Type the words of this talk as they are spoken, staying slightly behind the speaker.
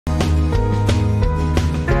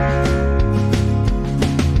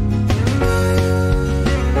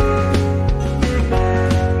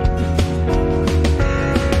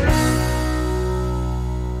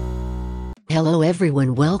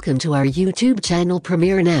everyone, welcome to our YouTube channel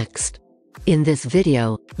Premiere Next. In this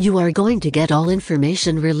video, you are going to get all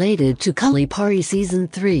information related to Kulipari Season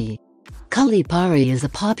 3. Kulipari is a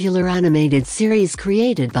popular animated series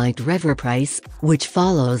created by Trevor Price, which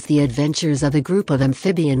follows the adventures of a group of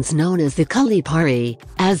amphibians known as the Kulipari,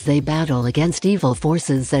 as they battle against evil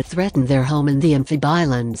forces that threaten their home in the Amphib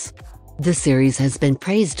Islands. The series has been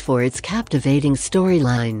praised for its captivating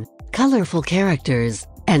storyline, colorful characters,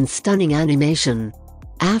 and stunning animation.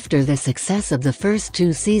 After the success of the first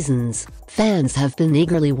 2 seasons, fans have been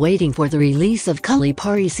eagerly waiting for the release of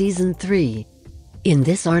Kulipari Season 3. In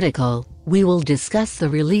this article, we will discuss the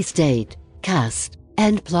release date, cast,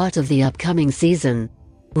 and plot of the upcoming season.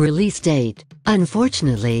 Release date.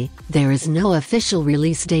 Unfortunately, there is no official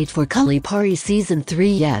release date for Kulipari Season 3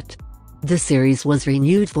 yet. The series was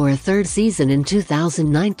renewed for a 3rd season in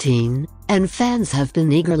 2019, and fans have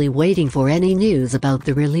been eagerly waiting for any news about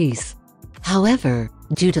the release. However,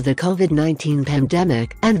 due to the COVID-19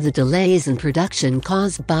 pandemic and the delays in production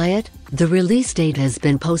caused by it, the release date has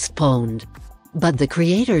been postponed. But the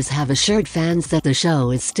creators have assured fans that the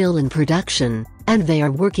show is still in production, and they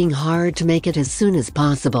are working hard to make it as soon as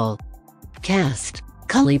possible. Cast.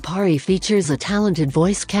 Kulipari features a talented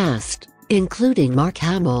voice cast, including Mark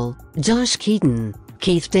Hamill, Josh Keaton,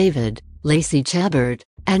 Keith David, Lacey Chabert,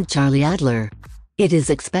 and Charlie Adler. It is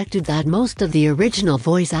expected that most of the original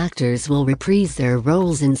voice actors will reprise their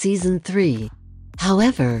roles in Season 3.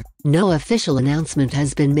 However, no official announcement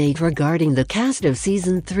has been made regarding the cast of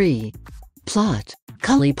Season 3. Plot.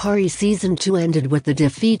 Kulipari Season 2 ended with the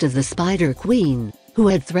defeat of the Spider Queen, who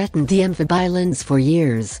had threatened the Amphib Islands for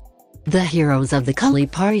years. The heroes of the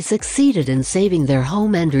Kulipari succeeded in saving their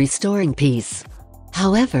home and restoring peace.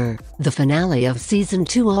 However, the finale of Season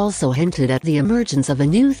 2 also hinted at the emergence of a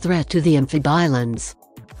new threat to the Amphib Islands.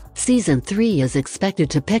 Season 3 is expected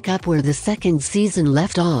to pick up where the 2nd season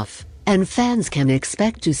left off, and fans can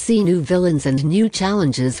expect to see new villains and new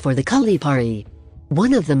challenges for the Kulipari.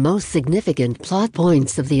 One of the most significant plot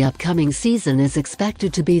points of the upcoming season is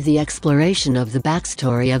expected to be the exploration of the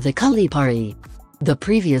backstory of the Kulipari. The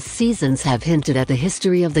previous seasons have hinted at the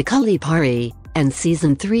history of the Kulipari, and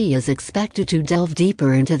Season 3 is expected to delve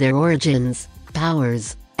deeper into their origins,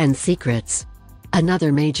 powers, and secrets.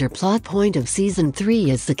 Another major plot point of Season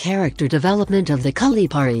 3 is the character development of the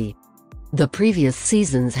Kulipari. The previous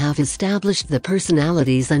seasons have established the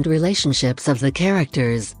personalities and relationships of the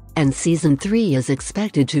characters, and Season 3 is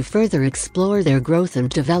expected to further explore their growth and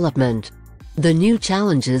development. The new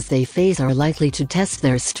challenges they face are likely to test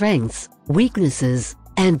their strengths, weaknesses,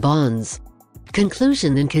 and bonds.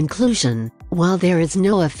 Conclusion. In conclusion, while there is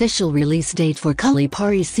no official release date for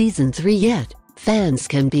Kulipari Season 3 yet, fans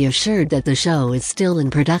can be assured that the show is still in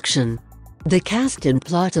production. The cast and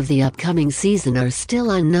plot of the upcoming season are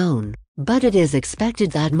still unknown, but it is expected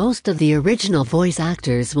that most of the original voice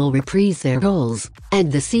actors will reprise their roles, and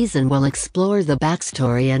the season will explore the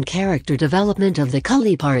backstory and character development of the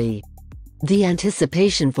Kulipari. The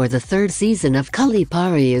anticipation for the 3rd season of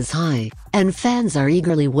Kulipari is high, and fans are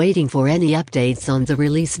eagerly waiting for any updates on the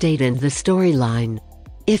release date and the storyline.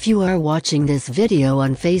 If you are watching this video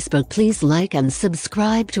on Facebook, please like and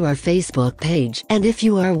subscribe to our Facebook page, and if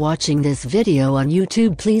you are watching this video on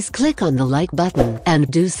YouTube, please click on the like button and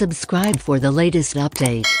do subscribe for the latest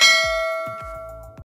update.